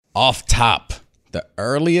Off top, the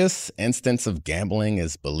earliest instance of gambling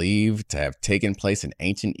is believed to have taken place in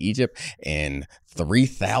ancient Egypt in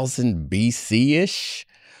 3000 BC-ish.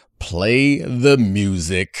 Play the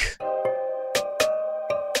music.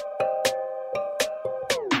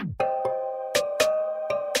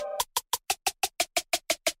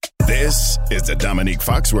 This is the Domonique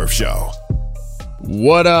Foxworth Show.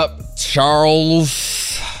 What up,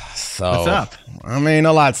 Charles? What's up? I mean,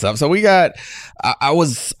 a lot's up. So I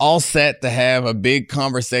was all set to have a big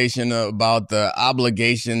conversation about the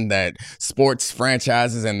obligation that sports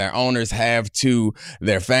franchises and their owners have to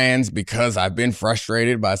their fans, because I've been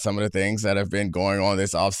frustrated by some of the things that have been going on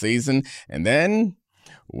this offseason. And then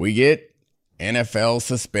we get NFL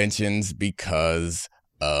suspensions because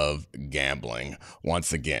of gambling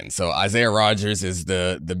once again. So Isaiah Rodgers is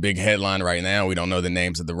the big headline right now. We don't know the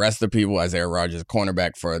names of the rest of the people. Isaiah Rodgers,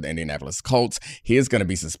 cornerback for the Indianapolis Colts. He is going to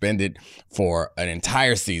be suspended for an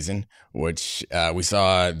entire season, which we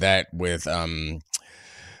saw that with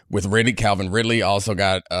Ridley. Calvin Ridley also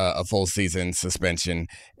got a full season suspension.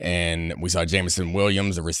 And we saw Jameson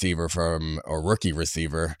Williams, a rookie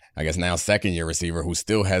receiver, I guess now second-year receiver, who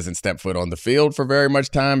still hasn't stepped foot on the field for very much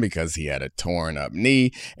time because he had a torn up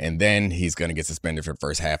knee. And then he's going to get suspended for the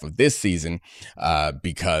first half of this season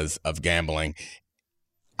because of gambling.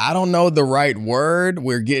 I don't know the right word.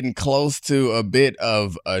 We're getting close to a bit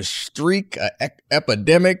of a streak, an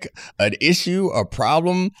epidemic, an issue, a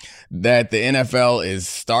problem that the NFL is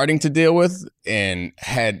starting to deal with and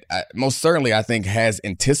had most certainly, I think, has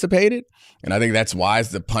anticipated. And I think that's why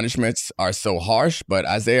the punishments are so harsh. But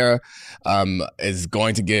Isaiah is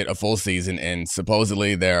going to get a full season. And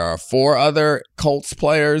supposedly there are 4 other Colts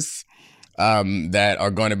players that are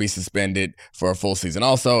going to be suspended for a full season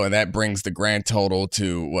also. And that brings the grand total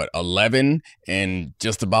to 11 in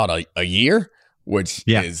just about a year, which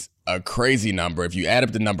is a crazy number. If you add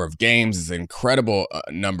up the number of games, it's an incredible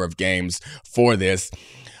number of games for this.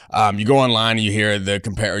 You go online and you hear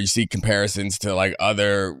you see comparisons to like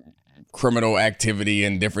other criminal activity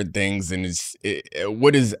and different things. And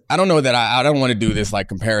I don't know that I don't want to do this like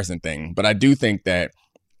comparison thing, but I do think that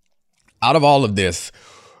out of all of this,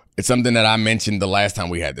 it's something that I mentioned the last time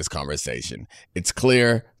we had this conversation. It's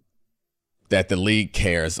clear that the league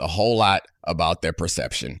cares a whole lot about their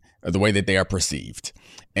perception, or the way that they are perceived.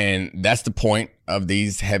 And that's the point of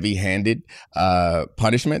these heavy-handed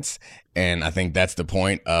punishments. And I think that's the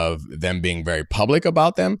point of them being very public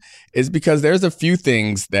about them, is because there's a few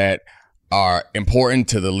things that are important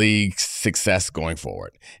to the league's success going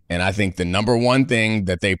forward. And I think the number one thing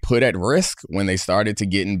that they put at risk when they started to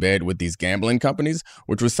get in bed with these gambling companies,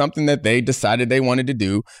 which was something that they decided they wanted to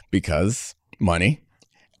do because money.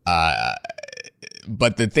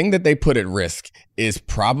 But the thing that they put at risk is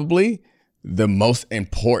probably the most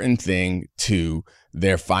important thing to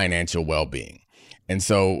their financial well-being. And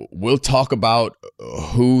so we'll talk about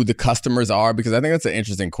who the customers are, because I think that's an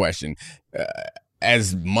interesting question.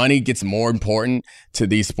 As money gets more important to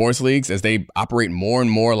these sports leagues, as they operate more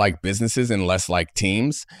and more like businesses and less like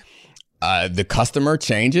teams, the customer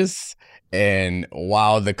changes. And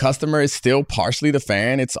while the customer is still partially the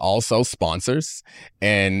fan, it's also sponsors,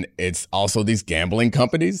 and it's also these gambling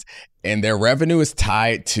companies, and their revenue is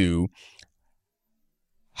tied to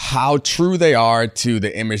how true they are to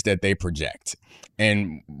the image that they project.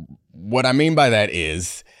 And what I mean by that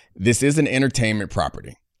is, this is an entertainment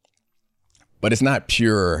property, but it's not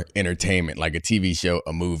pure entertainment like a TV show,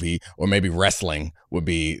 a movie, or maybe wrestling would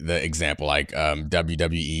be the example, like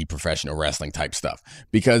WWE, professional wrestling type stuff,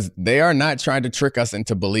 because they are not trying to trick us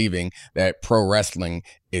into believing that pro wrestling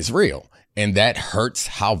is real. And that hurts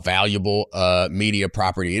how valuable media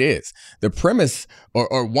property it is. The premise,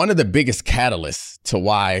 or one of the biggest catalysts to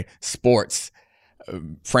why sports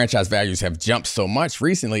franchise values have jumped so much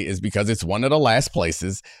recently, is because it's one of the last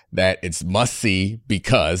places that it's must see,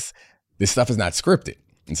 because this stuff is not scripted.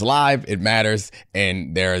 It's live, it matters,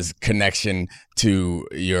 and there's connection to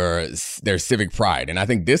their civic pride. And I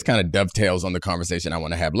think this kind of dovetails on the conversation I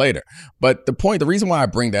want to have later. But the reason why I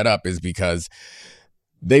bring that up is because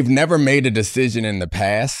they've never made a decision in the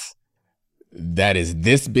past that is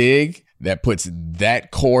this big, that puts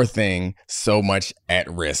that core thing so much at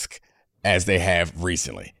risk as they have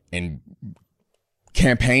recently. And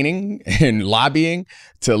campaigning and lobbying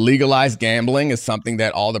to legalize gambling is something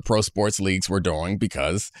that all the pro sports leagues were doing,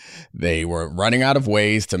 because they were running out of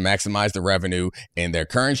ways to maximize the revenue in their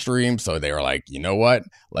current stream. So they were like, you know what,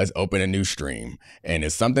 let's open a new stream. And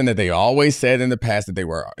it's something that they always said in the past that they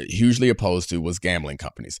were hugely opposed to, was gambling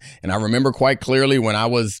companies. And I remember quite clearly when I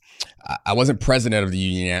wasn't president of the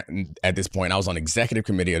union at this point. I was on executive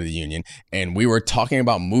committee of the union, and we were talking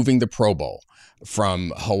about moving the Pro Bowl.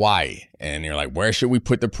 from Hawaii. And you're like, where should we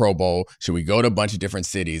put the Pro Bowl? Should we go to a bunch of different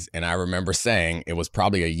cities? And I remember saying, it was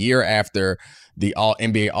probably a year after the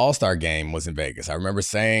NBA All-Star game was in Vegas. I remember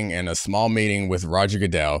saying in a small meeting with Roger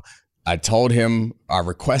Goodell, I told him, I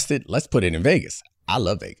requested, let's put it in Vegas. I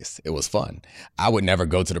love Vegas. It was fun. I would never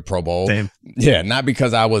go to the Pro Bowl. Same. Yeah, not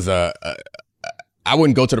because I was I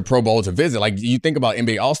wouldn't go to the Pro Bowl to visit. Like, you think about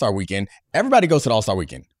NBA All-Star Weekend, everybody goes to the All-Star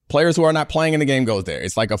Weekend. Players who are not playing in the game goes there.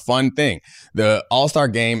 It's like a fun thing. The All-Star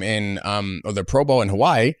game or the Pro Bowl in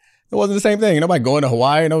Hawaii, it wasn't the same thing. Nobody going to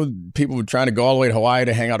Hawaii. People were trying to go all the way to Hawaii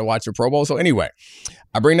to hang out to watch the Pro Bowl. So anyway,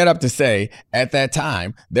 I bring that up to say, at that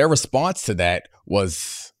time, their response to that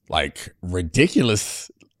was like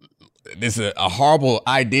ridiculous. This is a horrible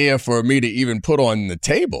idea for me to even put on the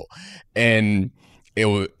table. And it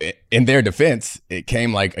was, in their defense, it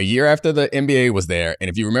came like a year after the NBA was there. And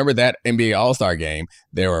if you remember that NBA All-Star game,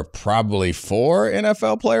 there were probably 4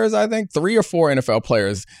 NFL players, I think. 3 or 4 NFL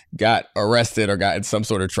players got arrested or got in some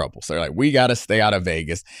sort of trouble. So they're like, we got to stay out of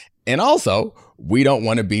Vegas. And also, we don't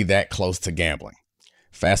want to be that close to gambling.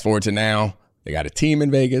 Fast forward to now, they got a team in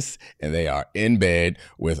Vegas, and they are in bed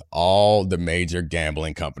with all the major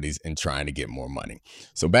gambling companies and trying to get more money.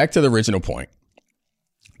 So back to the original point.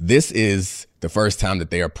 This is the first time that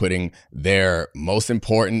they are putting their most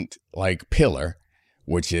important pillar,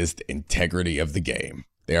 which is the integrity of the game.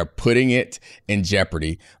 They are putting it in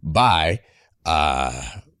jeopardy by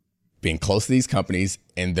being close to these companies.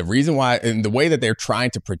 And the reason why, and the way that they're trying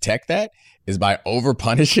to protect that is by over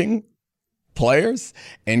punishing players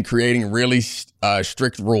and creating really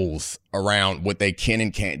strict rules around what they can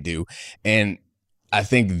and can't do. And I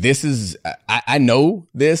think this is, I know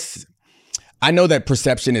this. I know that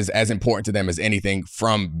perception is as important to them as anything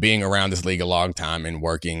from being around this league a long time and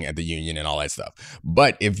working at the union and all that stuff.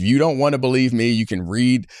 But if you don't want to believe me, you can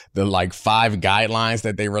read the 5 guidelines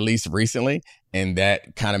that they released recently. And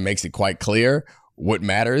that kind of makes it quite clear what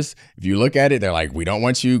matters. If you look at it, they're like, we don't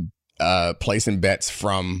want you placing bets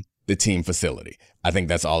from the team facility. I think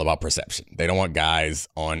that's all about perception. They don't want guys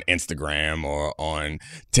on Instagram or on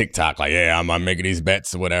TikTok I'm making these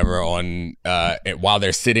bets or whatever on while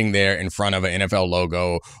they're sitting there in front of an NFL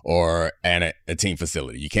logo or at a team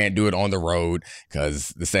facility. You can't do it on the road because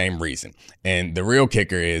the same reason. And the real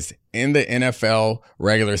kicker is in the NFL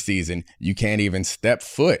regular season, you can't even step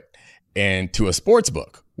foot into a sports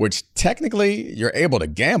book, which technically you're able to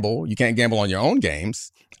gamble. You can't gamble on your own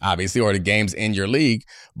games, obviously, or the games in your league,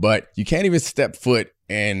 but you can't even step foot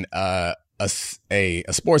in a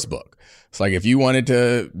sports book. It's like if you wanted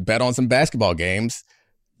to bet on some basketball games,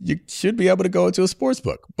 you should be able to go into a sports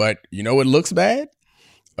book. But you know what looks bad?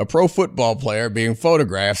 A pro football player being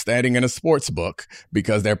photographed standing in a sports book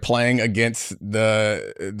because they're playing against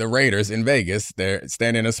the Raiders in Vegas. They're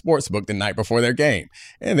standing in a sports book the night before their game.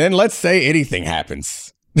 And then let's say anything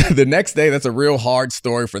happens. The next day, that's a real hard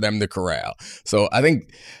story for them to corral. So I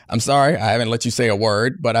think, I'm sorry, I haven't let you say a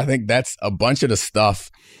word, but I think that's a bunch of the stuff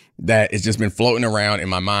that has just been floating around in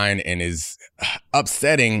my mind and is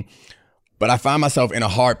upsetting. But I find myself in a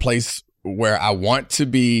hard place where I want to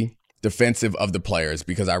be defensive of the players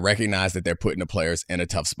because I recognize that they're putting the players in a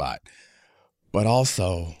tough spot. But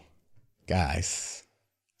also, guys,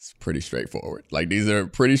 it's pretty straightforward. These are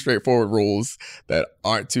pretty straightforward rules that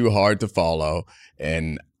aren't too hard to follow.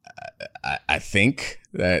 And I think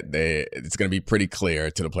that it's going to be pretty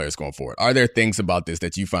clear to the players going forward. Are there things about this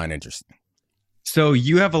that you find interesting? So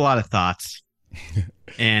you have a lot of thoughts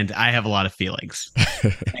and I have a lot of feelings.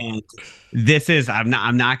 And this is, I'm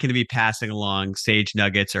not going to be passing along sage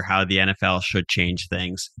nuggets or how the NFL should change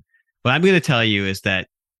things. What I'm going to tell you is that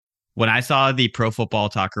when I saw the Pro Football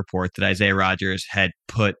Talk report that Isaiah Rodgers had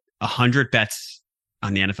put 100 bets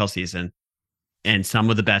on the NFL season, and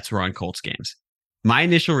some of the bets were on Colts games, my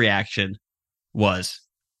initial reaction was,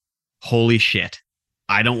 holy shit,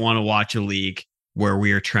 I don't want to watch a league where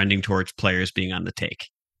we are trending towards players being on the take.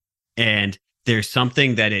 And there's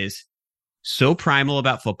something that is so primal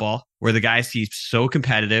about football where the guys seem so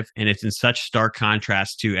competitive, and it's in such stark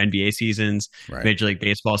contrast to NBA seasons, right, Major League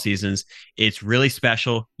Baseball seasons. It's really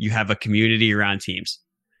special. You have a community around teams.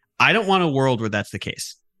 I don't want a world where that's the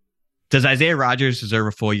case. Does Isaiah Rodgers deserve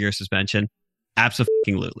a full year suspension?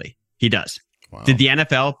 Absolutely. He does. Wow. Did the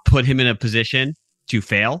NFL put him in a position to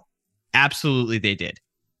fail? Absolutely, they did.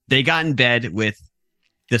 They got in bed with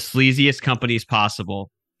the sleaziest companies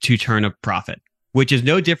possible to turn a profit, which is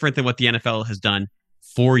no different than what the NFL has done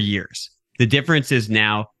for years. The difference is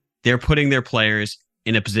now they're putting their players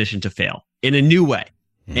in a position to fail in a new way.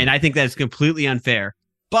 And I think that's completely unfair.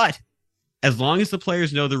 But as long as the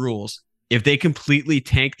players know the rules, if they completely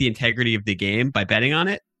tank the integrity of the game by betting on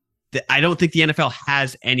it, I don't think the NFL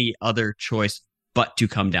has any other choice but to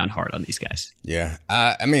come down hard on these guys. Yeah.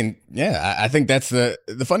 I think that's the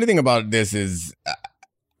funny thing about this is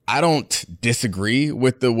I don't disagree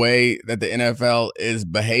with the way that the NFL is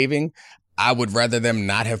behaving. I would rather them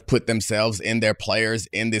not have put themselves and their players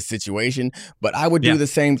in this situation, but I would do the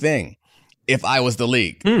same thing if I was the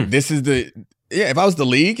league. If I was the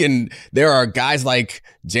league and there are guys like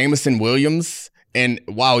Jameson Williams, and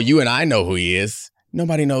while you and I know who he is,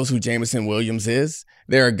 nobody knows who Jameson Williams is.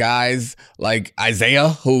 There are guys like Isaiah,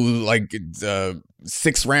 who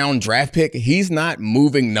sixth round draft pick. He's not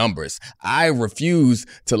moving numbers. I refuse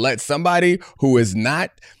to let somebody who is not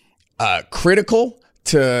critical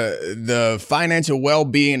to the financial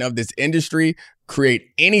well-being of this industry create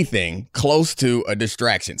anything close to a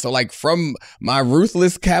distraction. So like from my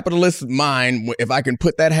ruthless capitalist mind, if I can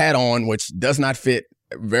put that hat on, which does not fit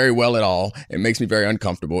very well at all, it makes me very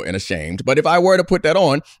uncomfortable and ashamed. But if I were to put that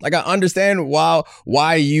on, like I understand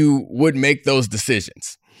why you would make those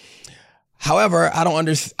decisions. However, I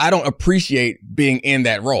don't appreciate being in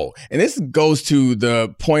that role. And this goes to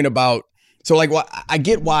the point about, I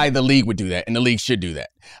get why the league would do that and the league should do that.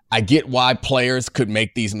 I get why players could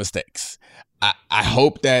make these mistakes. I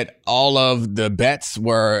hope that all of the bets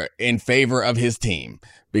were in favor of his team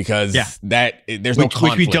because there's no conflict.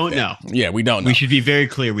 Which we don't there. know. Yeah, we don't know. We should be very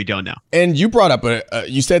clear. We don't know. And you brought up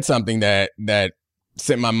you said something that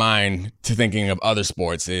sent my mind to thinking of other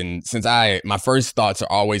sports. And since my first thoughts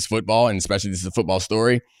are always football, and especially this is a football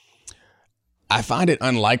story, I find it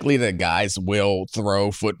unlikely that guys will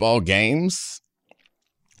throw football games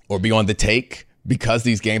or be on the take because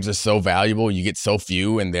these games are so valuable. You get so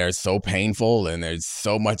few and they're so painful and there's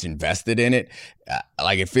so much invested in it.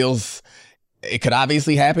 It could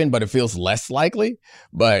obviously happen, but it feels less likely.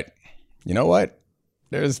 But you know what?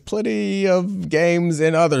 There's plenty of games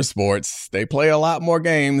in other sports. They play a lot more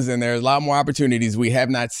games and there's a lot more opportunities. We have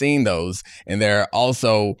not seen those. And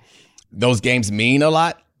those games mean a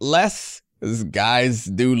lot less. Because guys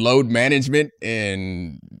do load management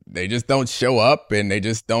and they just don't show up and they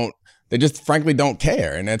just frankly don't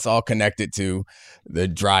care. And that's all connected to the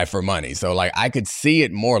drive for money. So I could see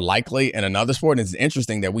it more likely in another sport. And it's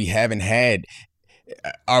interesting that we haven't had,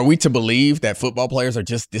 are we to believe that football players are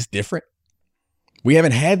just this different? We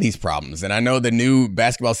haven't had these problems. And I know the new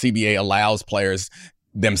basketball CBA allows players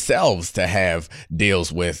themselves to have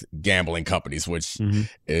deals with gambling companies, which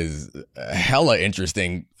is hella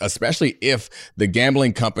interesting, especially if the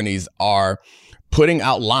gambling companies are putting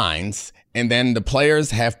out lines and then the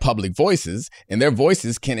players have public voices and their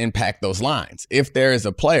voices can impact those lines. If there is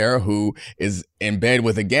a player who is in bed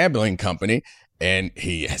with a gambling company and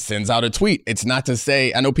he sends out a tweet, it's not to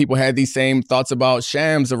say, I know people had these same thoughts about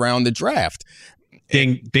Shams around the draft.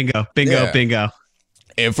 Bingo.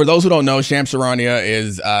 And for those who don't know, Shams Charania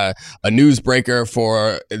is a newsbreaker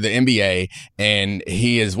for the NBA, and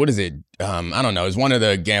he is, I don't know, it's one of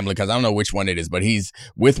the gambling, because I don't know which one it is, but he's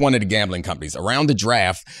with one of the gambling companies. Around the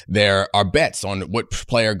draft, there are bets on what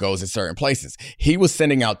player goes at certain places. He was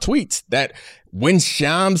sending out tweets that when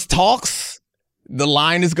Shams talks, the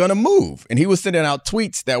line is going to move. And he was sending out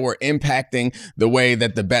tweets that were impacting the way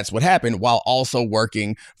that the bets would happen while also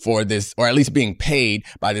working for this, or at least being paid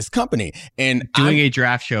by this company. And doing a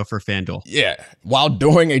draft show for FanDuel. Yeah, while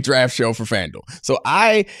doing a draft show for FanDuel. So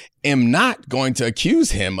I am not going to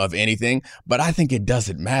accuse him of anything, but I think it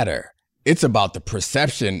doesn't matter. It's about the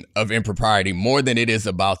perception of impropriety more than it is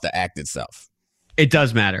about the act itself. It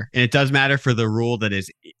does matter. And it does matter for the rule that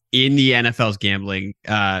is in the NFL's gambling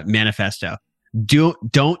manifesto.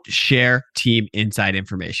 Don't share team inside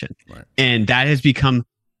information. Right. And that has become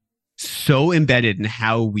so embedded in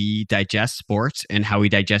how we digest sports and how we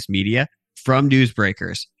digest media from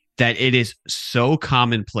newsbreakers that it is so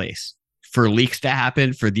commonplace for leaks to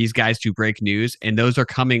happen, for these guys to break news. And those are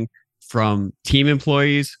coming from team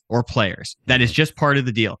employees or players. That is just part of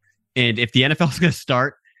the deal. And if the NFL is going to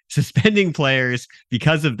start suspending players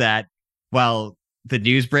because of that, while the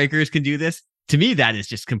newsbreakers can do this, to me, that is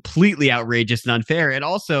just completely outrageous and unfair, and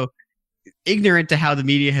also ignorant to how the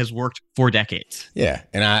media has worked for decades. Yeah,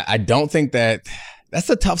 and I don't think that's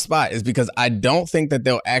a tough spot, is because I don't think that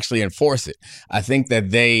they'll actually enforce it. I think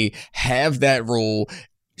that they have that rule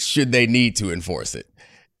should they need to enforce it.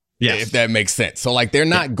 Yes. If that makes sense. So they're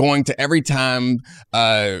not going to, every time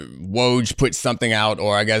Woj puts something out,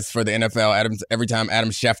 or I guess for the NFL, every time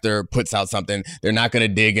Adam Schefter puts out something, they're not going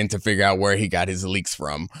to dig in to figure out where he got his leaks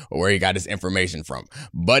from or where he got his information from.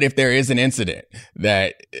 But if there is an incident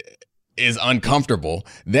that is uncomfortable,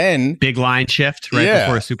 then big line shift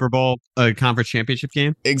before a Super Bowl, a conference championship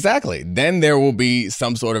game. Exactly. Then there will be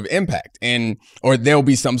some sort of impact or there'll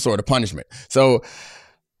be some sort of punishment. So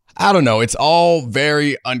I don't know. It's all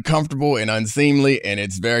very uncomfortable and unseemly, and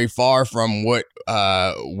it's very far from what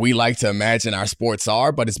we like to imagine our sports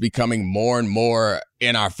are, but it's becoming more and more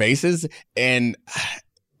in our faces, and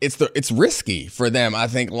it's risky for them, I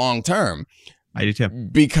think, long term. I do too.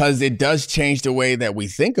 Because it does change the way that we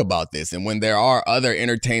think about this. And when there are other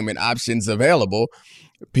entertainment options available,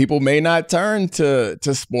 people may not turn to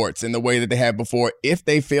sports in the way that they have before if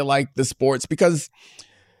they feel like the sports, because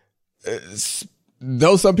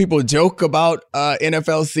though some people joke about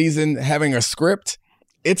NFL season having a script,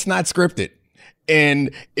 it's not scripted.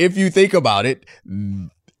 And if you think about it,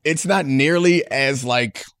 it's not nearly as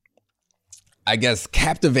I guess,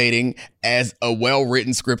 captivating as a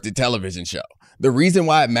well-written scripted television show. The reason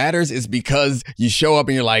why it matters is because you show up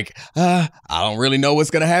and you're like, I don't really know what's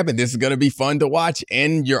going to happen. This is going to be fun to watch.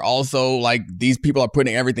 And you're also like, these people are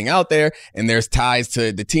putting everything out there, and there's ties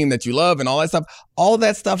to the team that you love and all that stuff. All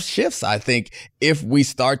that stuff shifts, I think, if we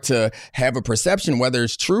start to have a perception, whether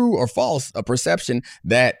it's true or false, a perception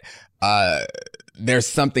that there's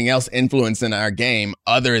something else influencing our game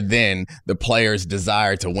other than the player's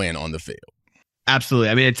desire to win on the field. Absolutely.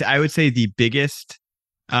 I mean, I would say the biggest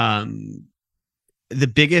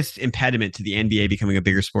impediment to the NBA becoming a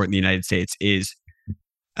bigger sport in the United States is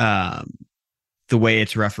the way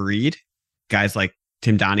it's refereed. Guys like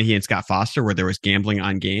Tim Donaghy and Scott Foster, where there was gambling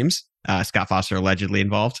on games. Scott Foster allegedly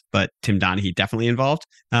involved, but Tim Donaghy definitely involved.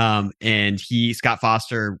 And Scott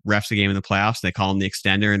Foster refs a game in the playoffs. They call him the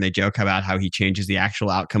extender, and they joke about how he changes the actual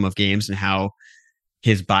outcome of games and how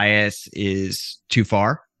his bias is too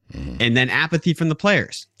far. Mm-hmm. And then apathy from the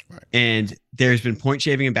players. Right. And there's been point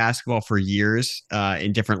shaving in basketball for years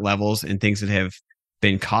in different levels, and things that have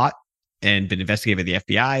been caught and been investigated by the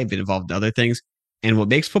FBI, been involved in other things. And what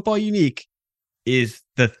makes football unique is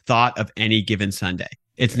the thought of any given Sunday.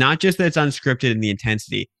 It's not just that it's unscripted in the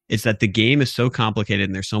intensity. It's that the game is so complicated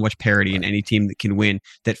and there's so much parity in any team that can win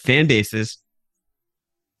that fan bases,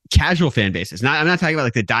 casual fan bases, I'm not talking about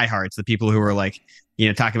like the diehards, the people who are like,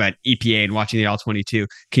 talking about EPA and watching the All-22,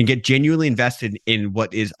 can get genuinely invested in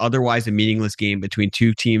what is otherwise a meaningless game between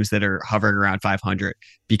two teams that are hovering around 500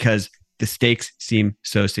 because the stakes seem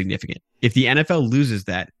so significant. If the NFL loses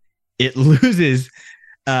that, it loses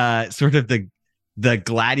sort of the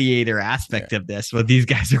gladiator aspect of this, where these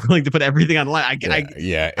guys are willing to put everything on the line.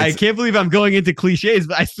 I can't believe I'm going into cliches,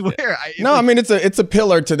 but I swear. It's a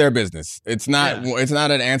pillar to their business. It's not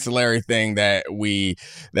an ancillary thing that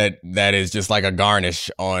is just like a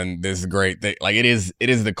garnish on this great thing. Like it is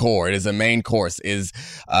the core. It is the main course, is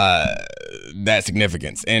that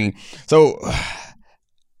significance. And so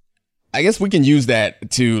I guess we can use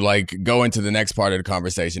that to like go into the next part of the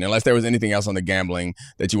conversation, unless there was anything else on the gambling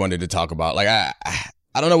that you wanted to talk about. Like I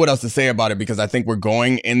don't know what else to say about it, because I think we're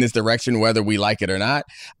going in this direction, whether we like it or not.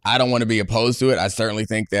 I don't want to be opposed to it. I certainly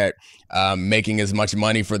think that making as much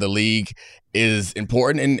money for the league is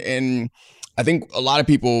important. And I think a lot of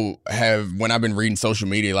people when I've been reading social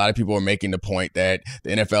media, a lot of people are making the point that the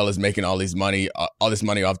NFL is making all this money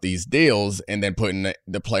off these deals and then putting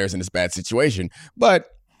the players in this bad situation. But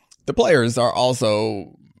the players are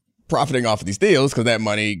also profiting off of these deals because that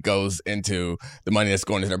money goes into the money that's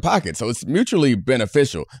going into their pocket. So it's mutually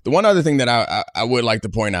beneficial. The one other thing that I would like to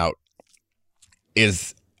point out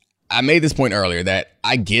is, I made this point earlier, that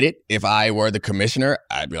I get it. If I were the commissioner,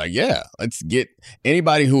 I'd be like, yeah, let's get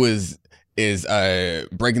anybody who is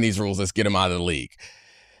breaking these rules, let's get them out of the league,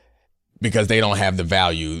 because they don't have the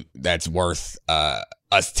value that's worth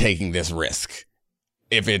us taking this risk.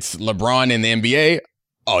 If it's LeBron in the NBA,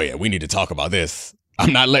 oh yeah, we need to talk about this.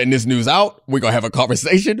 I'm not letting this news out. We're going to have a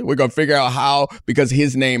conversation. We're going to figure out how, because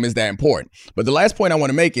his name is that important. But the last point I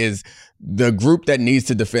want to make is the group that needs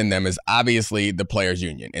to defend them is obviously the players'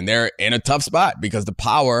 union. And they're in a tough spot because the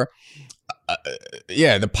power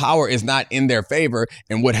is not in their favor.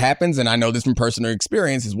 And what happens, and I know this from personal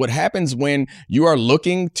experience, is what happens when you are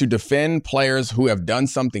looking to defend players who have done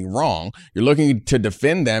something wrong. You're looking to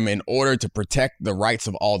defend them in order to protect the rights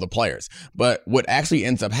of all the players. But what actually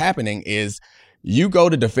ends up happening is you go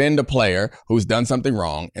to defend a player who's done something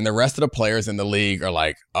wrong, and the rest of the players in the league are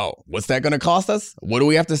like, oh, what's that going to cost us? What do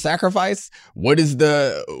we have to sacrifice?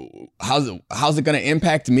 How's it going to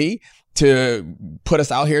impact me to put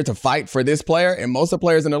us out here to fight for this player? And most of the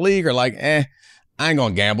players in the league are like, I ain't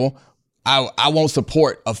gonna gamble. I won't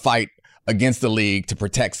support a fight against the league to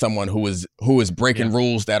protect someone who is breaking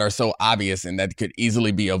rules that are so obvious and that could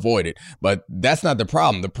easily be avoided. But that's not the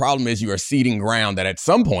problem. The problem is you are ceding ground that at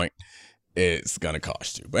some point it's gonna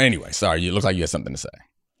cost you. But anyway, sorry, you look like you had something to say.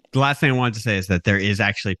 The last thing I wanted to say is that there is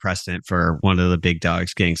actually precedent for one of the big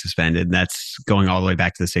dogs getting suspended, and that's going all the way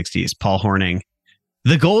back to the 60s. Paul Hornung,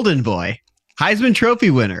 the golden boy, Heisman Trophy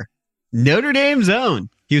winner, Notre Dame's own.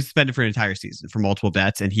 He was suspended for an entire season for multiple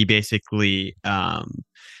bets, and he basically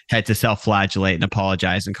had to self-flagellate and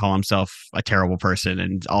apologize and call himself a terrible person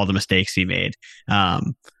and all the mistakes he made.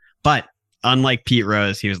 But unlike Pete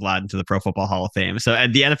Rose, he was allowed into the Pro Football Hall of Fame. So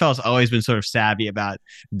the NFL has always been sort of savvy about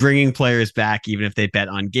bringing players back, even if they bet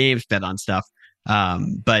on games, bet on stuff.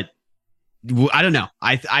 But I don't know.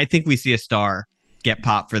 I think we see a star get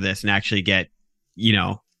popped for this and actually get,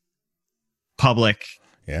 public.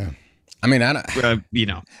 Yeah. I mean, I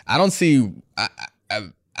don't see.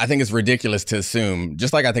 I think it's ridiculous to assume,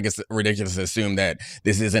 just like I think it's ridiculous to assume that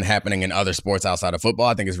this isn't happening in other sports outside of football.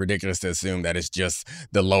 I think it's ridiculous to assume that it's just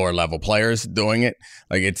the lower level players doing it.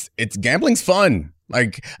 Like it's gambling's fun.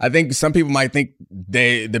 Like I think some people might think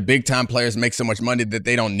the big time players make so much money that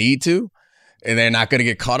they don't need to, and they're not going to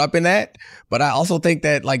get caught up in that. But I also think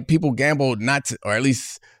that like people gamble not to, or at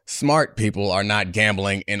least smart people are not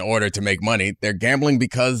gambling in order to make money. They're gambling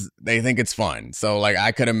because they think it's fun. So like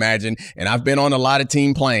I could imagine, and I've been on a lot of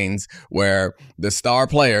team planes where the star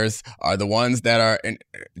players are the ones that are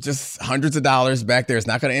just hundreds of dollars back there. It's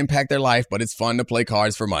not going to impact their life, but it's fun to play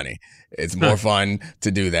cards for money. It's more fun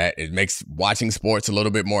to do that. It makes watching sports a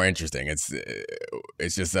little bit more interesting. It's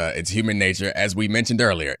just it's human nature. As we mentioned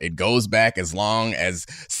earlier, it goes back as long as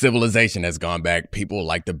civilization has gone back. People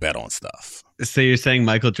like to bet on stuff. So you're saying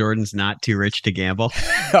Michael Jordan's not too rich to gamble?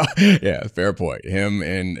 Yeah, fair point. Him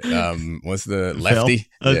and what's the lefty?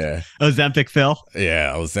 Yeah, Ozempic Phil.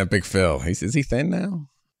 Yeah, Ozempic Phil. Is he thin now?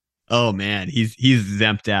 Oh man, he's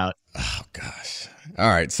zemped out. Oh gosh. All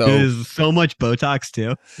right, so there's so much Botox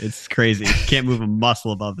too. It's crazy. Can't move a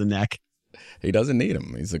muscle above the neck. He doesn't need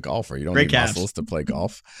them. He's a golfer. You don't need muscles to play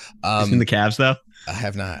golf. In the calves though? I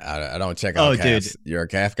have not. I don't check out calves. Dude. You're a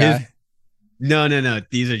calf guy? No.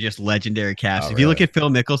 These are just legendary calves. If really? you look at Phil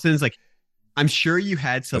Mickelson's, like, I'm sure you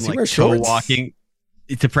had some like toe shorts? walking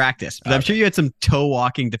to practice, but I'm sure you had some toe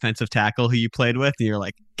walking defensive tackle who you played with, and you're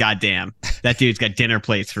like, God damn, that dude's got dinner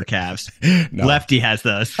plates for calves. No. Lefty has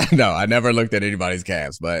those. No, I never looked at anybody's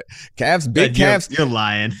calves, but calves, big calves. You're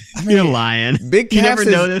lying. I mean, you're lying. Big calves.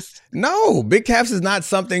 You never noticed? No, big calves is not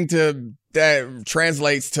something that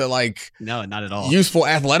translates to like no, not at all useful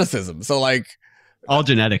athleticism. So like. All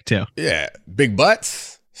genetic too. Yeah. Big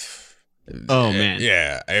butts. Oh man.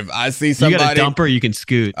 Yeah. If I see somebody. You got a dumper, you can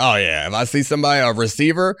scoot. Oh yeah. If I see somebody, a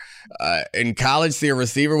receiver, in college, see a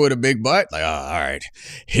receiver with a big butt, like, oh, all right,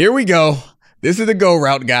 here we go. This is the go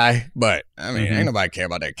route guy. But I mean, ain't nobody care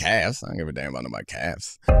about their calves. I don't give a damn about nobody's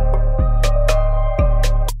calves.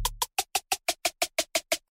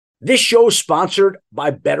 This show is sponsored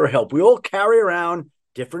by BetterHelp. We all carry around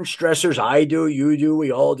different stressors. I do, you do,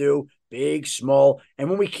 we all do. Big, small, and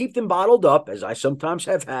when we keep them bottled up, as I sometimes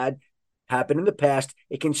have had happen in the past,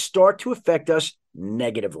 it can start to affect us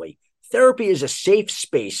negatively. Therapy is a safe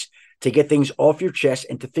space to get things off your chest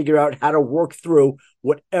and to figure out how to work through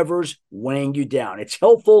whatever's weighing you down. It's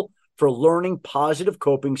helpful for learning positive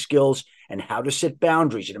coping skills and how to set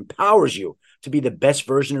boundaries. It empowers you to be the best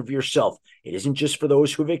version of yourself. It isn't just for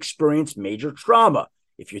those who have experienced major trauma.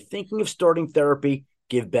 If you're thinking of starting therapy,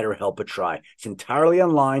 give BetterHelp a try. It's entirely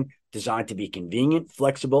online, designed to be convenient,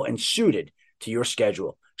 flexible, and suited to your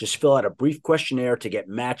schedule. Just fill out a brief questionnaire to get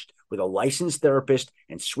matched with a licensed therapist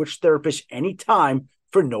and switch therapists anytime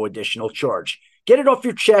for no additional charge. Get it off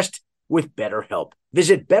your chest with BetterHelp.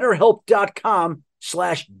 Visit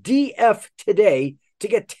BetterHelp.com/DF today to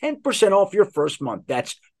get 10% off your first month.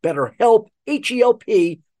 That's BetterHelp,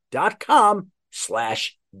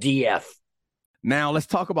 HELP.com/DF. Now, let's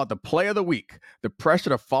talk about the play of the week. The pressure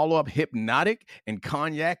to follow up Hypnotic and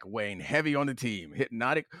Cognac weighing heavy on the team.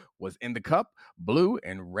 Hypnotic was in the cup, blue,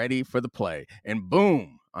 and ready for the play. And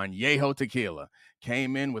boom, Añejo Tequila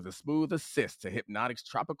came in with a smooth assist to Hypnotic's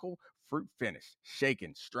tropical fruit finish.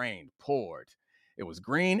 Shaken, strained, poured. It was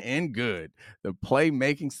green and good. The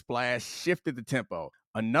playmaking splash shifted the tempo.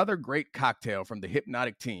 Another great cocktail from the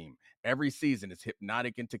Hypnotic team. Every season is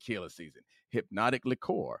Hypnotic and Tequila season. Hypnotic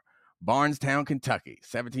Liqueur. Barnstown, Kentucky,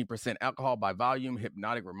 17% alcohol by volume.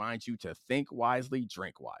 Hypnotic reminds you to think wisely,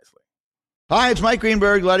 drink wisely. Hi, it's Mike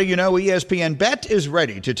Greenberg letting you know ESPN Bet is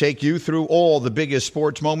ready to take you through all the biggest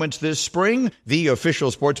sports moments this spring. The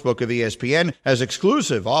official sportsbook of ESPN has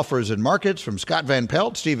exclusive offers and markets from Scott Van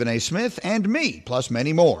Pelt, Stephen A. Smith, and me, plus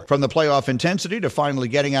many more. From the playoff intensity to finally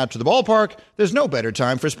getting out to the ballpark, there's no better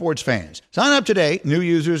time for sports fans. Sign up today. New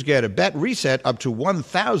users get a bet reset up to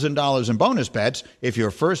 $1,000 in bonus bets if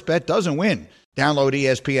your first bet doesn't win. Download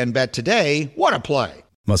ESPN Bet today. What a play.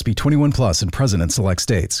 Must be 21 plus and present in select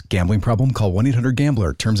states. Gambling problem? Call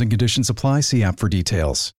 1-800-GAMBLER. Terms and conditions apply. See app for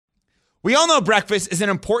details. We all know breakfast is an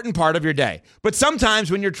important part of your day, but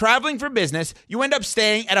sometimes when you're traveling for business, you end up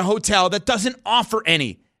staying at a hotel that doesn't offer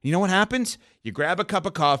any. You know what happens? You grab a cup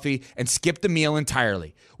of coffee and skip the meal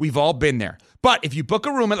entirely. We've all been there. But if you book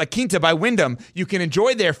a room at La Quinta by Wyndham, you can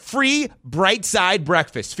enjoy their free Bright Side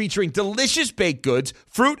breakfast featuring delicious baked goods,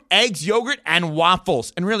 fruit, eggs, yogurt, and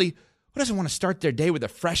waffles. And really, who doesn't want to start their day with a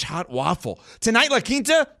fresh, hot waffle? Tonight, La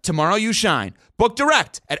Quinta, tomorrow you shine. Book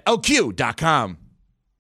direct at lq.com.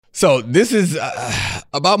 So this is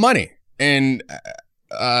about money. And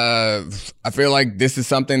I feel like this is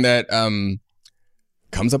something that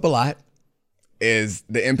comes up a lot, is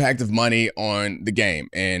the impact of money on the game.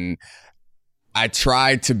 And I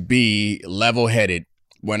try to be level-headed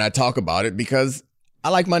when I talk about it because I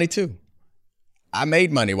like money too. I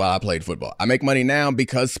made money while I played football. I make money now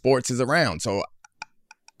because sports is around. So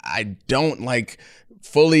I don't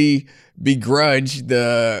fully begrudge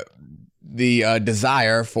the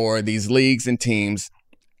desire for these leagues and teams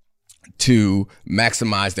to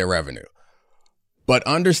maximize their revenue. But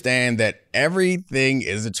understand that everything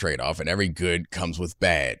is a trade-off and every good comes with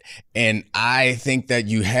bad. And I think that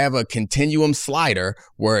you have a continuum slider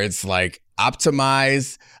where it's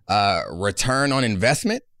optimize return on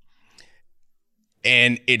investment.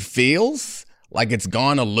 And it feels like it's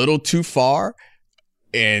gone a little too far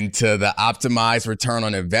into the optimized return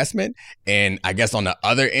on investment. And I guess on the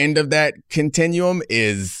other end of that continuum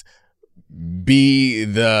is be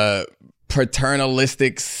the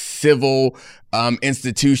paternalistic civil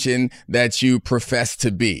institution that you profess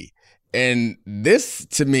to be. And this,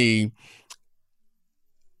 to me,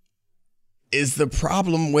 is the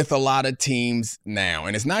problem with a lot of teams now.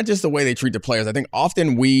 And it's not just the way they treat the players. I think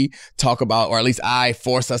often we talk about, or at least I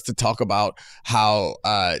force us to talk about how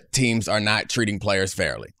teams are not treating players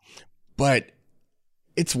fairly. But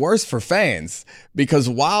it's worse for fans because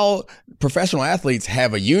while professional athletes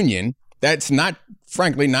have a union that's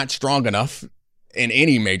frankly not strong enough in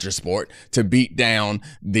any major sport to beat down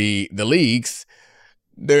the leagues,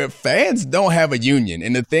 the fans don't have a union.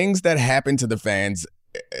 And the things that happen to the fans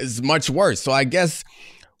is much worse. So I guess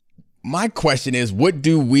my question is,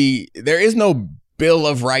 there is no Bill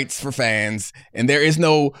of Rights for fans, and there is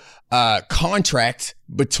no contract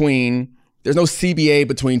there's no CBA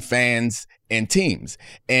between fans and teams.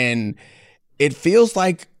 And it feels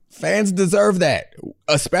like fans deserve that,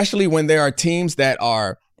 especially when there are teams that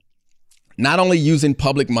are not only using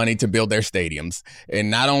public money to build their stadiums and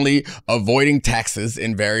not only avoiding taxes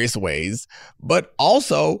in various ways, but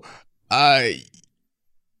also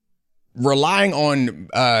relying on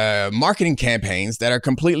marketing campaigns that are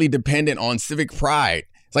completely dependent on civic pride.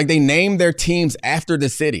 It's like they name their teams after the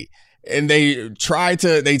city. And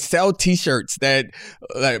they sell T-shirts that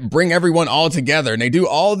bring everyone all together. And they do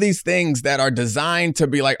all these things that are designed to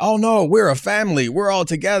be like, oh no, we're a family. We're all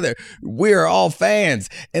together. We're all fans.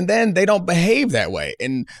 And then they don't behave that way.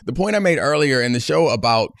 And the point I made earlier in the show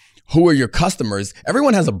about who are your customers,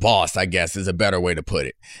 everyone has a boss, I guess, is a better way to put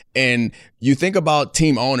it. And you think about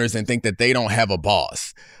team owners and think that they don't have a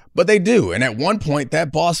boss, but they do. And at one point,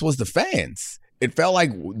 that boss was the fans. It felt like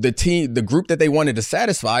the group that they wanted to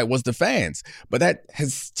satisfy was the fans. But that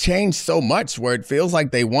has changed so much where it feels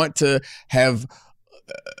like they want to have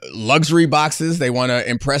luxury boxes. They want to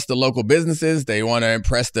impress the local businesses. They want to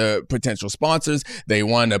impress the potential sponsors. They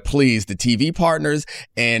want to please the TV partners.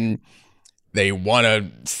 And they want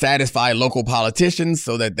to satisfy local politicians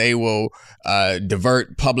so that they will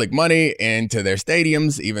divert public money into their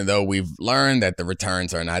stadiums, even though we've learned that the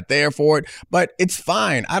returns are not there for it. But it's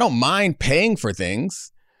fine. I don't mind paying for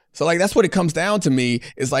things. So that's what it comes down to me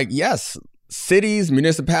is yes, cities,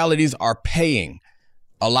 municipalities are paying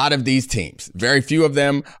a lot of these teams. Very few of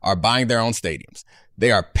them are buying their own stadiums.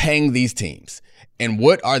 They are paying these teams. And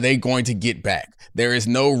what are they going to get back? There is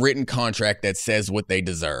no written contract that says what they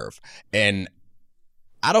deserve. And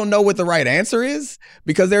I don't know what the right answer is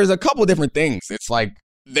because there's a couple different things. It's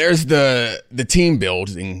there's the team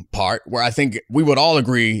building part where I think we would all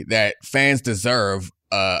agree that fans deserve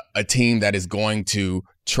a team that is going to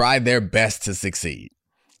try their best to succeed.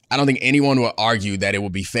 I don't think anyone will argue that it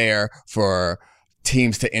would be fair for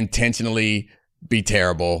teams to intentionally be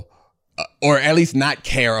terrible or at least not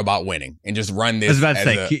care about winning and just run this. I was about to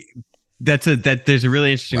say, there's a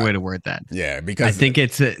really interesting way to word that. Yeah, because I think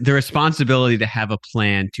it's the responsibility to have a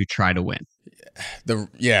plan to try to win. All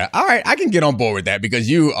right, I can get on board with that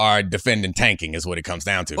because you are defending tanking is what it comes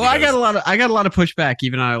down to. Well, I got a lot of pushback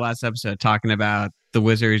even on our last episode talking about the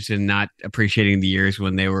Wizards and not appreciating the years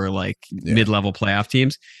when they were mid-level playoff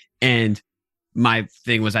teams. And my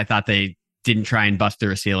thing was I thought they didn't try and bust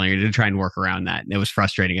through a ceiling or didn't try and work around that. And it was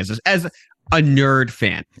frustrating as a nerd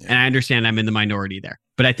fan. Yeah. And I understand I'm in the minority there.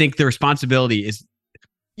 But I think the responsibility is,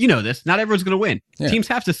 this, not everyone's going to win. Yeah. Teams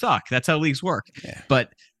have to suck. That's how leagues work. Yeah.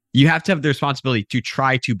 But you have to have the responsibility to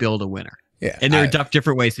try to build a winner. Yeah. And there are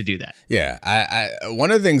different ways to do that. Yeah. I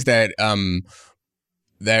one of the things that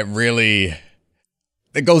really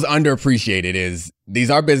that goes underappreciated is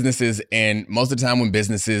these are businesses, and most of the time when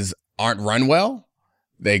businesses aren't run well,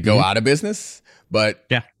 they go out of business. But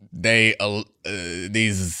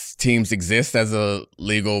these teams exist as a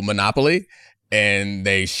legal monopoly, and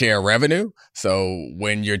they share revenue. So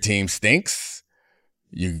when your team stinks,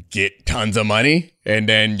 you get tons of money, and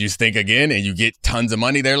then you stink again and you get tons of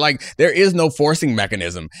money. There is no forcing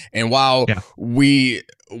mechanism. And while we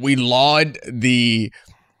laud the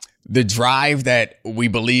drive that we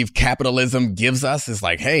believe capitalism gives us, is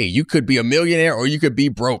like, hey, you could be a millionaire or you could be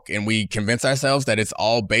broke. And we convince ourselves that it's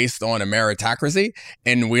all based on a meritocracy.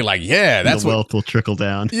 And we're like, yeah, that's what wealth will trickle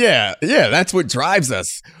down. Yeah. That's what drives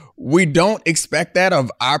us. We don't expect that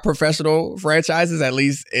of our professional franchises, at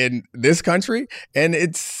least in this country. And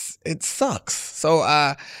it sucks. So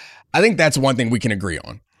I think that's one thing we can agree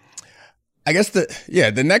on. I guess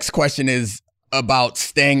the next question is about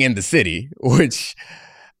staying in the city, which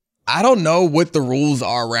I don't know what the rules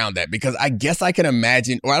are around that, because I guess I can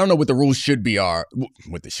imagine, or I don't know what the rules should be I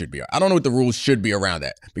don't know what the rules should be around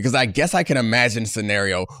that, because I guess I can imagine a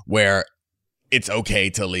scenario where it's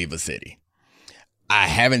okay to leave a city. I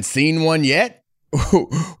haven't seen one yet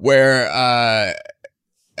where,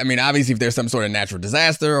 obviously if there's some sort of natural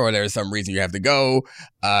disaster or there's some reason you have to go,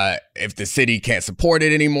 if the city can't support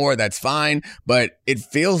it anymore, that's fine. But it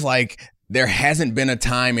feels like there hasn't been a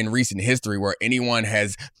time in recent history where anyone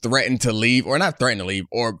has threatened to leave, or not threatened to leave,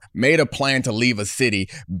 or made a plan to leave a city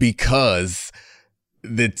because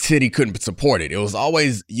the city couldn't support it. It was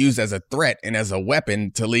always used as a threat and as a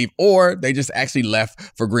weapon to leave, or they just actually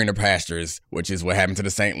left for greener pastures, which is what happened to the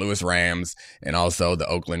St. Louis Rams and also the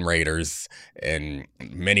Oakland Raiders and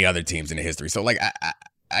many other teams in the history. So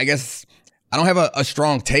I guess I don't have a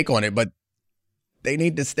strong take on it, but they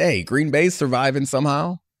need to stay. Green Bay's surviving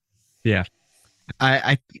somehow. Yeah.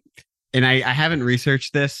 I haven't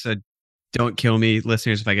researched this, so don't kill me,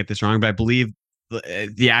 listeners, if I get this wrong, but I believe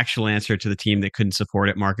the actual answer to the team that couldn't support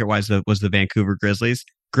it market-wise was the Vancouver Grizzlies.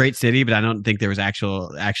 Great city, but I don't think there was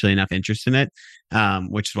actually enough interest in it,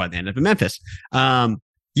 which is why they ended up in Memphis.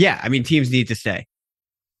 Teams need to stay.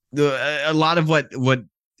 A lot of what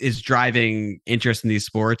is driving interest in these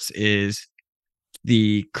sports is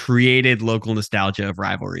the created local nostalgia of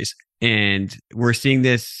rivalries. And we're seeing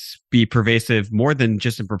this be pervasive more than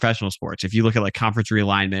just in professional sports. If you look at like conference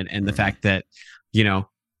realignment and the fact that,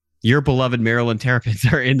 your beloved Maryland Terrapins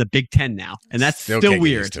are in the Big Ten now, and that's still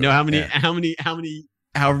weird.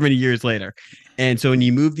 However many years later. And so when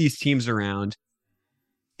you move these teams around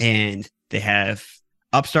and they have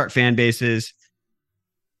upstart fan bases,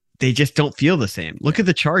 they just don't feel the same. Look at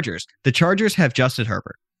the Chargers. The Chargers have Justin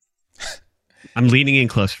Herbert. I'm leaning in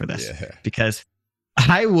close for this because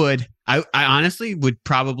I honestly would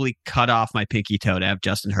probably cut off my pinky toe to have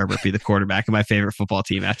Justin Herbert be the quarterback of my favorite football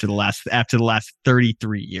team after the last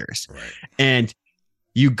 33 years. Right. And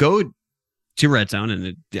you go to Red Zone,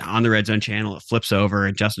 and on the Red Zone channel, it flips over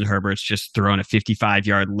and Justin Herbert's just throwing a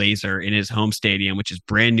 55-yard laser in his home stadium, which is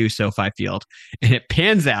brand new SoFi Field. And it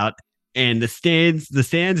pans out, and the stands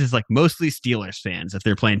is like mostly Steelers fans if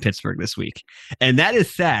they're playing Pittsburgh this week. And that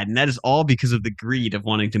is sad. And that is all because of the greed of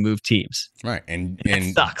wanting to move teams. Right. And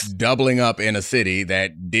sucks. Doubling up in a city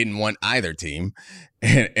that didn't want either team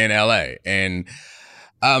in LA. And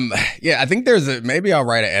I think maybe I'll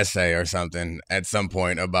write an essay or something at some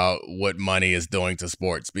point about what money is doing to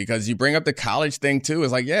sports, because you bring up the college thing too.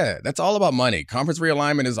 It's like, that's all about money. Conference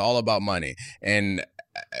realignment is all about money. And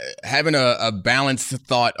having a balanced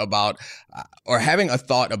thought about, or having a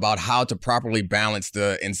thought about how to properly balance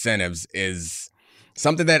the incentives is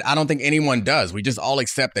something that I don't think anyone does. We just all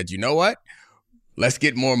accept that, you know what? Let's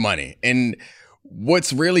get more money. And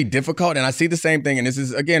what's really difficult, and I see the same thing, and this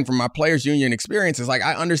is, again, from my players union experience, is like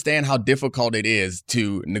I understand how difficult it is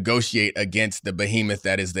to negotiate against the behemoth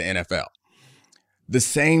that is the NFL. The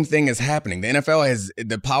same thing is happening. The NFL has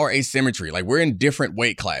the power asymmetry. Like, we're in different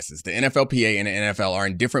weight classes. The NFLPA and the NFL are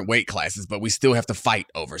in different weight classes, but we still have to fight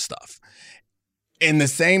over stuff. And the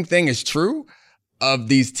same thing is true of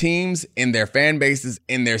these teams in their fan bases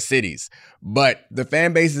in their cities. But the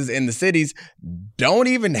fan bases in the cities don't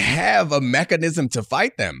even have a mechanism to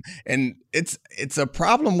fight them. And it's a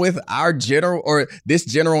problem with our this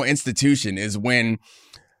general institution is when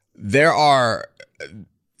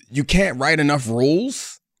you can't write enough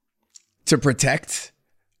rules to protect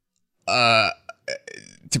a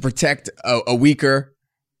weaker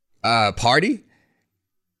party.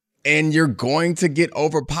 And you're going to get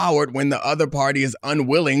overpowered when the other party is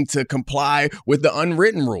unwilling to comply with the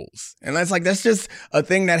unwritten rules. And that's just a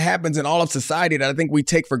thing that happens in all of society that I think we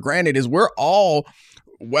take for granted. Is we're all,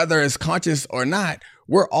 whether it's conscious or not,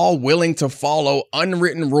 we're all willing to follow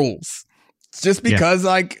unwritten rules. Just because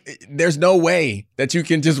there's no way that you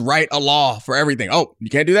can just write a law for everything. Oh, you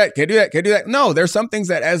can't do that, can't do that, can't do that. No, there's some things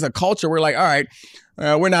that as a culture, we're like, all right,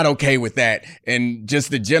 we're not okay with that. And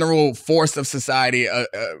just the general force of society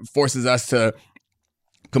forces us to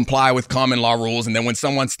comply with common law rules. And then when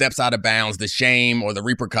someone steps out of bounds, the shame or the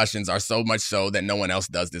repercussions are so much so that no one else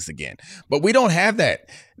does this again. But we don't have that.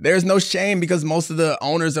 There's no shame because most of the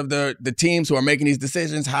owners of the teams who are making these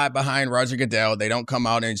decisions hide behind Roger Goodell. They don't come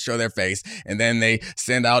out and show their face. And then they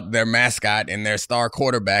send out their mascot and their star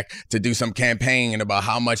quarterback to do some campaign about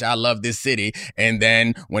how much I love this city. And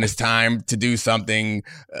then when it's time to do something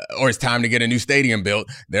or it's time to get a new stadium built,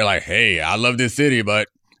 they're like, hey, I love this city, but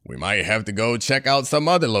we might have to go check out some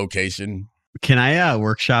other location. Can I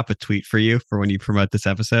workshop a tweet for you for when you promote this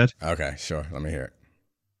episode? Okay, sure. Let me hear it.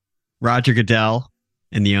 Roger Goodell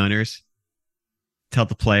and the owners tell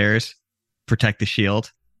the players, protect the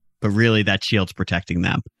shield, but really that shield's protecting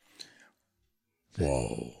them.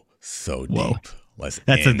 Whoa, so deep. Whoa.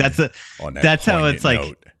 That's how it's like.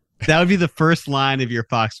 Note. That would be the first line of your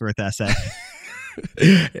Foxworth essay.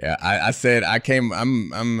 Yeah, I said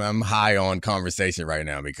I'm high on conversation right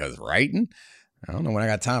now because writing, I don't know when I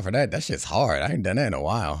got time for that. That shit's hard. I ain't done that in a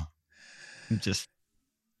while. I'm just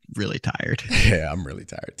really tired. Yeah, I'm really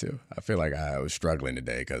tired too. I feel like I was struggling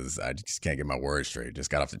today because I just can't get my words straight. Just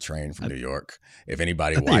got off the train from New York. If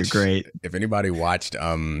anybody watched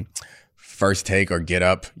First Take or Get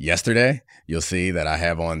Up yesterday, you'll see that I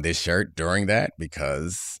have on this shirt during that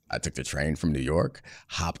because I took the train from New York,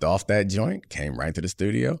 hopped off that joint, came right to the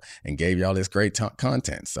studio, and gave y'all this great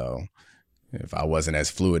content. So if I wasn't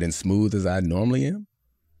as fluid and smooth as I normally am,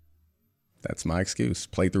 that's my excuse.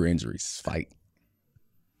 Play through injuries, fight.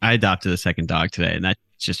 I adopted a second dog today, and that's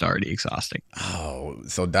just already exhausting. Oh,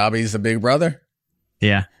 so Dobby's a big brother?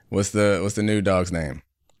 Yeah. What's the new dog's name?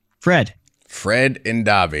 Fred and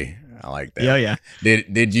Dobby. I like that. Oh, yeah.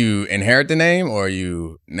 Did you inherit the name or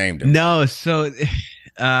you named him? No. So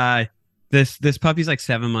this puppy's like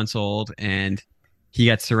 7 months old and he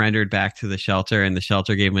got surrendered back to the shelter and the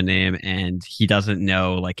shelter gave him a name and he doesn't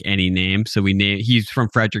know like any name. So he's from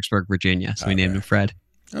Fredericksburg, Virginia. So we named him Fred.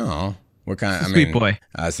 Oh, what kind? Sweet boy.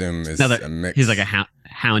 I assume it's a mix. He's like a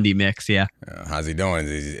houndy mix. Yeah. How's he doing?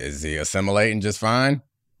 Is he assimilating just fine?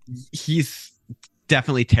 He's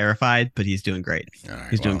definitely terrified, but he's doing great. Right,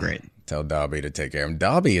 he's doing great. Tell Dobby to take care of him.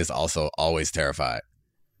 Dobby is also always terrified.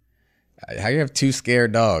 How you have two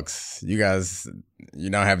scared dogs? You guys, you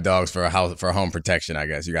don't have dogs for home protection, I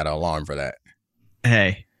guess. You got an alarm for that.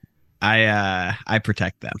 Hey, I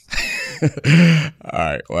protect them. All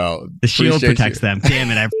right. Well, the shield protects them.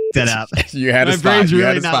 Damn it, I that up. You had a spot. My brain's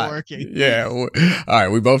really not working. Yeah. All right.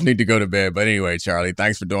 We both need to go to bed. But anyway, Charlie,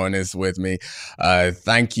 thanks for doing this with me.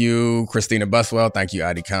 Thank you, Christina Buswell. Thank you,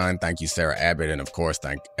 Adi Khan. Thank you, Sarah Abbott. And of course,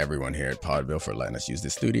 thank everyone here at Podville for letting us use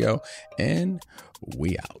this studio. And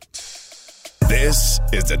we out. This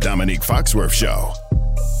is the Domonique Foxworth Show.